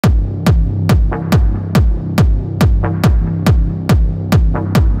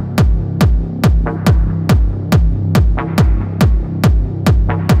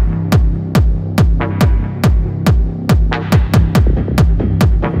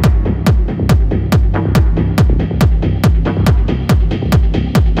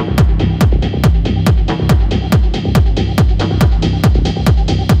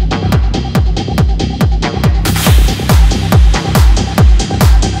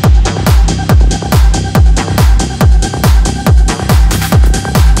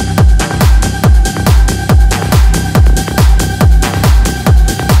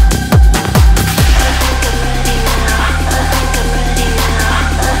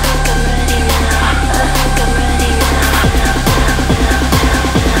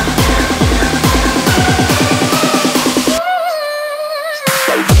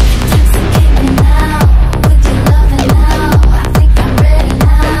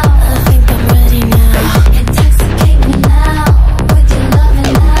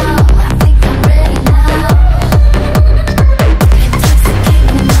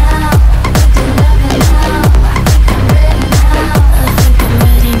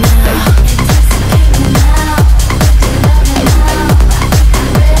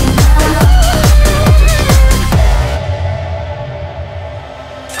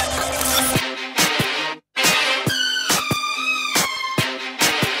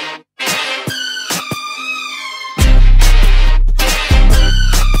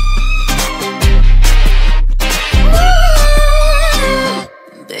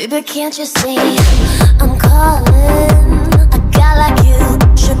Can't you see I'm calling? A guy like you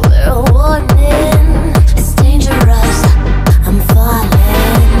should wear a warning. It's dangerous, I'm falling.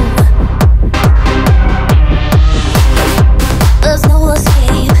 There's no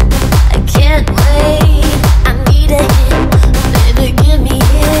escape, I can't wait. I need a hit, baby, give me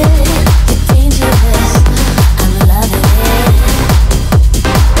it. You're dangerous, I'm loving it.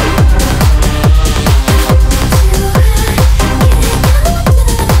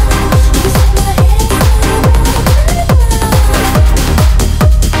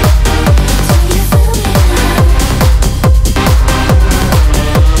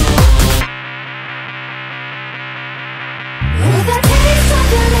 With a taste of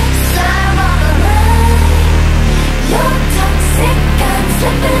your lips, I'm on the run. You're toxic, I'm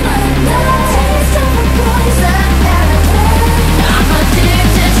slipping